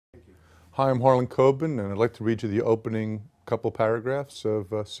Hi, I'm Harlan Coben, and I'd like to read you the opening couple paragraphs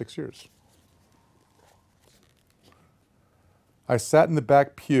of 6 Years. I sat in the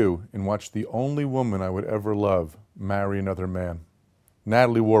back pew and watched the only woman I would ever love marry another man.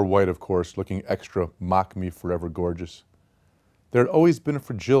 Natalie wore white, of course, looking extra mock-me forever gorgeous. There had always been a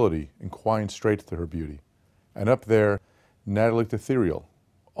fragility and quiet straight to her beauty. And up there, Natalie looked ethereal,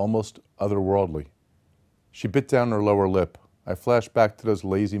 almost otherworldly. She bit down her lower lip. I flashed back to those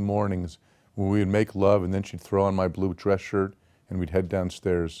lazy mornings when we would make love and then she'd throw on my blue dress shirt and we'd head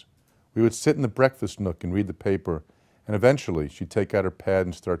downstairs. We would sit in the breakfast nook and read the paper, and eventually she'd take out her pad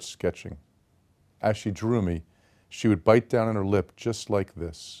and start sketching. As she drew me, she would bite down on her lip just like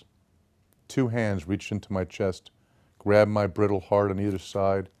this. Two hands reached into my chest, grabbed my brittle heart on either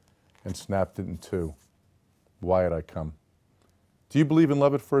side, and snapped it in two. Why had I come? Do you believe in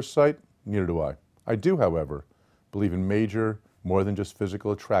love at first sight? Neither do I. I do, however, believe in major, more than just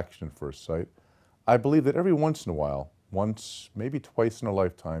physical attraction at first sight. I believe that every once in a while, once, maybe twice in a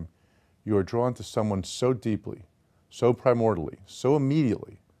lifetime, you are drawn to someone so deeply, so primordially, so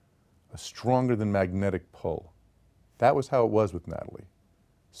immediately, a stronger than magnetic pull. That was how it was with Natalie.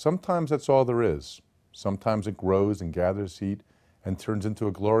 Sometimes that's all there is. Sometimes it grows and gathers heat and turns into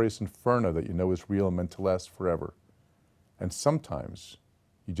a glorious inferno that you know is real and meant to last forever. And sometimes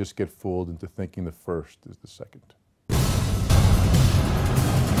you just get fooled into thinking the first is the second.